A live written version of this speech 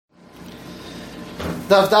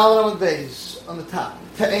Dav Dalar Amud Beis on the top.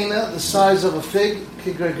 Te'ena, the size of a fig,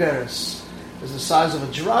 kigregeris, is the size of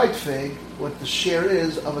a dried fig. What the shear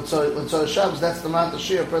is of a tzor Shabbos, that's the amount of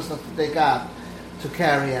shear a person has to take out to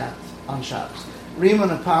carry out on Shabbos. Riman,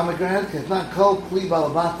 a pomegranate, it's not called kli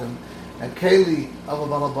balabatim, and keli of a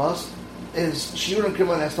balabas is shiur and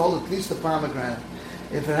kimon has to hold at least the pomegranate.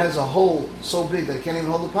 If it has a hole so big that it can't even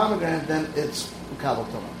hold the pomegranate, then it's kabel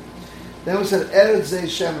toma. Then we said eretz zeh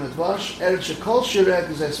shem and dvash, eretz shekol shireh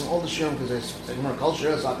kazesim, all the shirim kazesim. So Gemara kol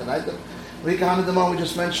shireh sakadaitim. Rika Hamidamon, we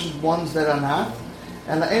just mentioned ones that are not.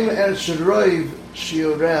 And the Ema Eretz Shadroiv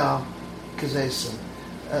Shiureh Kazesim.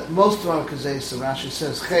 Most of them are Kazesim. Rashi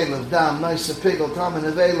says, Chaylev, Dam, Noisa, Pigel, Tam, and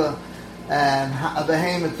Avela, and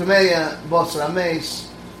Behem, and Tameya, Bosra, Ames,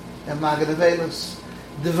 and Magan Avelis.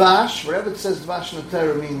 Dvash, wherever it says Dvash in the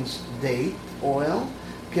Torah means date, oil.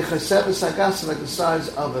 Kechasebes Agas, like the size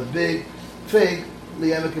of a big fig,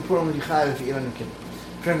 Liyama Kippurim, Yichai, if you eat on the Kippur.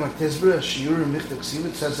 Framework Tizbra, Shiurim, Michta, Ksiv,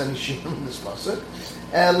 it says any Shiurim in this pasuk.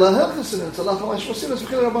 Lahilchasin, it's a lach halash masin, it's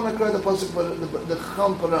Bechil Rabban HaKroy, the pasuk, but the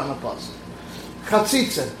Chum put it on the pasuk.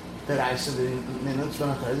 Chatzitza, the rice of the minutes, when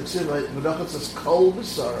I the Ksiv, V'dochat says, Kol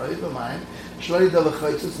B'saroi, B'mayim, Shloi Dava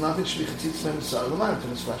Chaytzitz, nothing should be Chatzitza, B'saroi, B'mayim,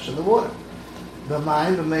 to splash in the water.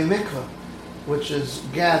 B'mayim, B'may Mikvah, which is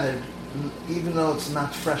gathered, even though it's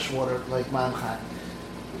not fresh water, like Ma'am Chai.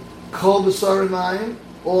 Kol B'saroi, Mayim,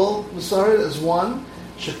 all B'saroi is one,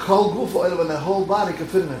 Shekol Guf oil, when the whole body can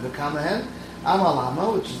fit in it. The Kamahen,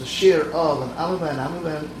 Amalama, which is the shear of an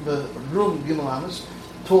Amaban, the room Gimel Amas,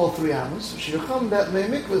 tall 3 Amas. Shiracham, that may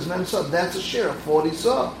mikvah Memsah, that's a shear of 40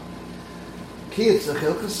 saw. Ki it's a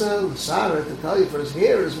Chilkasa, the Sarah, to tell you for his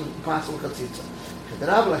hair is possible Chatzitza. The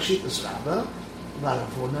Rabba Lashit is Rabba, the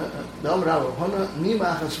Rabba Hona,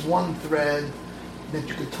 Nimach has one thread that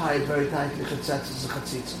you could tie it very tightly, Chatzitza is a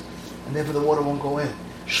Chatzitza. And therefore the water won't go in.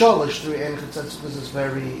 Shalish 3 and Chatzitza because it's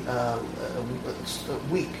very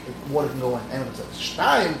weak. Water can go in. And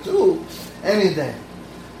Shtayim 2 any day.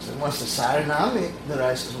 So once the Sar Nami, the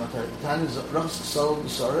rice is matter. The time is Rosh Sol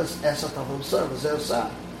Besoras Esat of Besor Bezer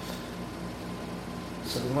Sar.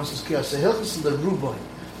 So the once is Kiyos. So Hilchus in the Ruboy.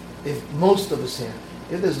 If most of us here,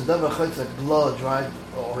 if there's a Davar Chayt like blood, dried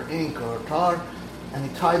or ink or tar, and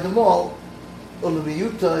he tied them all,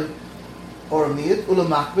 Ulubiyutai. Or a miyit, ula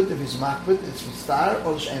makbet, if he's makbet, it's mistar,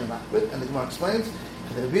 or she'en makbet, and the Gemara explains,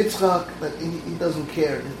 that Rabbi Yitzchak, that he doesn't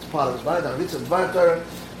care, it's part of his body, that Rabbi Yitzchak, Dvar Torah,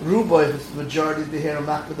 Ruboy, if it's the majority of the hair of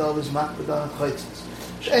makbet, all is makbet on chaytzitz.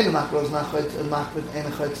 She'en makbet is not chaytzitz, makbet,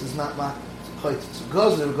 and chaytzitz is not chaytzitz.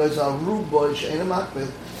 Gozler goes on Ruboy, she'en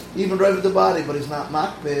makbet, even right with the body, but he's not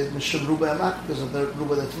makbet, mishum Ruboy makbet, because of the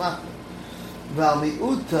Ruboy that's makbet. Val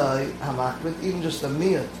mi'utai ha-makbet, even just a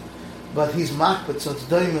miyat, but he's makbet, so it's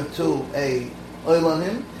doimah to a oil on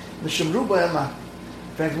him. Mishum Ruboy makbet.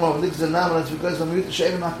 Frank Moore, it's because the miyut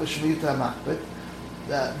she'en makbet, shemiyut makbet,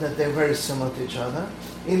 that they're very similar to each other.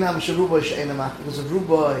 Inam mishum Ruboy she'en makbet, because of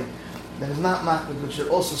Ruboy that is not makbet, which are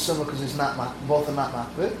also similar because he's not makbet, both are not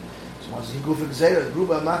makbet. So once he go for gzeira,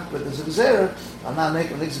 Ruboy makbet is a gzeira. I'm not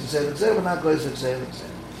making a gzeira, but not going to gzeira.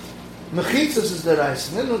 Mechitzas is the rice.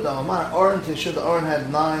 Ninu da Omar, Oren Tisha, the Oren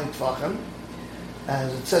had 9 tvachim.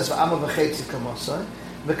 As it says, V'ama v'chetzi kamosai,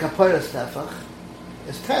 v'kapoyras tefach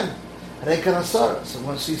is 10. Reikan asara. So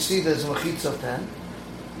once you see there's a mechitza of 10,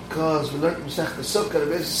 because we learned Masech the Sukkah, the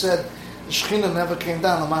Rebbe said the Shekhinah never came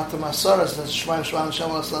down. L'mata ma'asara, so that's Shemaim Shemaim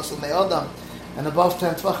Shem L'aslas and Ne'odam, and above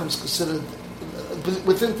 10 tvachim is considered,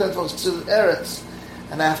 within 10 tvachim is considered eretz,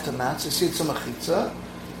 and after that, so you see it's a mechitza.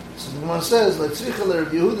 So the Gemara says, L'tzricha l'Reb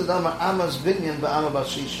Yehuda damar amas binyan ba'ama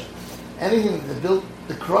b'ashisha. Anything that built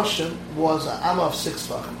the crushing was an amma of 6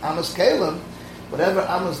 tvachim. Amas kalim, whatever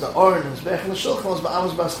amas the oren was bech and the shulchan was, but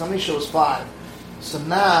amas bas chamisha was 5. So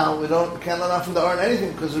now we can't learn out from the oren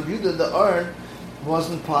anything because reviewed the oren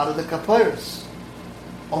wasn't part of the kapiris.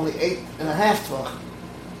 Only 8.5 tvachim.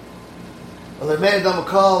 Well, they made them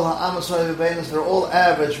call amas v'beinas. They're all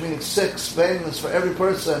average, meaning 6 beinas for every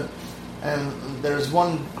person, and there's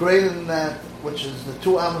one greater than that, which is the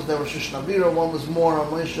 2 amas that were Shishnavira. One was more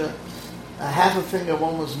on Moshe. A half a finger,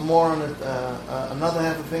 one was more on it, another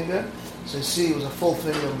half a finger. So you see, it was a full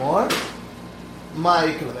finger more.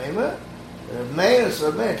 Ma'ikal Meimer. Meir,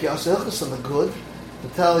 so Meir, ki asechus on the good, to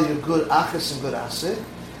tell you good achas and good asik,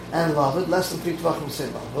 and love it, less than 3 tvachim say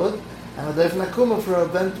love it. And a deif nakuma for a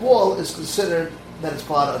bent wall is considered that it's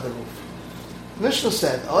part of the roof. Mishnah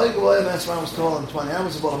said, Oy goyim esman was taller than 20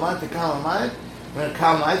 amos, about a mite to kam a mite, when a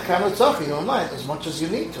kam mite, kam a tzochi, you might, as much as you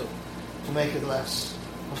need to make it less.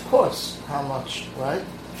 Of course, how much, right?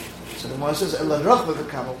 So the Gemara says, in the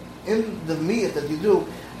miyat that you do,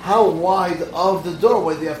 how wide of the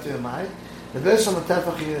doorway do you have to be made? The best on the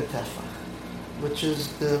tefach, you need a tefach. which is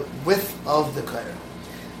the width of the kaira.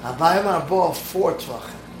 Abayim arbo 4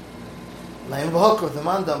 tvachim. Laim v'hokar with the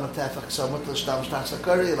mandam atefach so mutal shtam shtam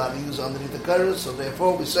sakari allowed to use underneath the kaira. So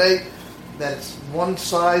therefore we say that it's one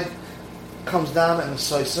side comes down and is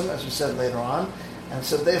soisim, as we said later on, and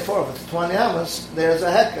so therefore if it's 20 amas, there's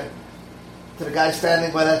a hekar to the guy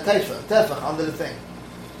standing by that tefach under the thing.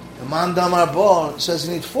 The mandam arbo says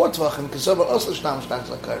you need 4 tvachim because also shtam shtam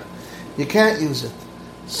sakari. You can't use it.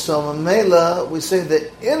 So in Mela, we say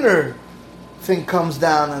the inner thing comes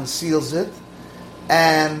down and seals it,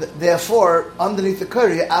 and therefore, underneath the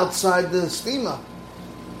curry, outside the steamer.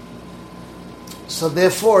 So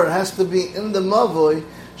therefore, it has to be in the mavoi,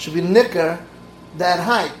 should be nicker, that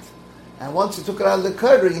height. And once you took it out of the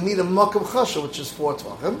curry, you need a makam chasha, which is 4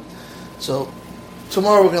 tvachim. So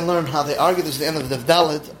tomorrow we're going to learn how they argue. This is the end of the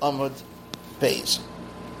Dalet Amud Beis.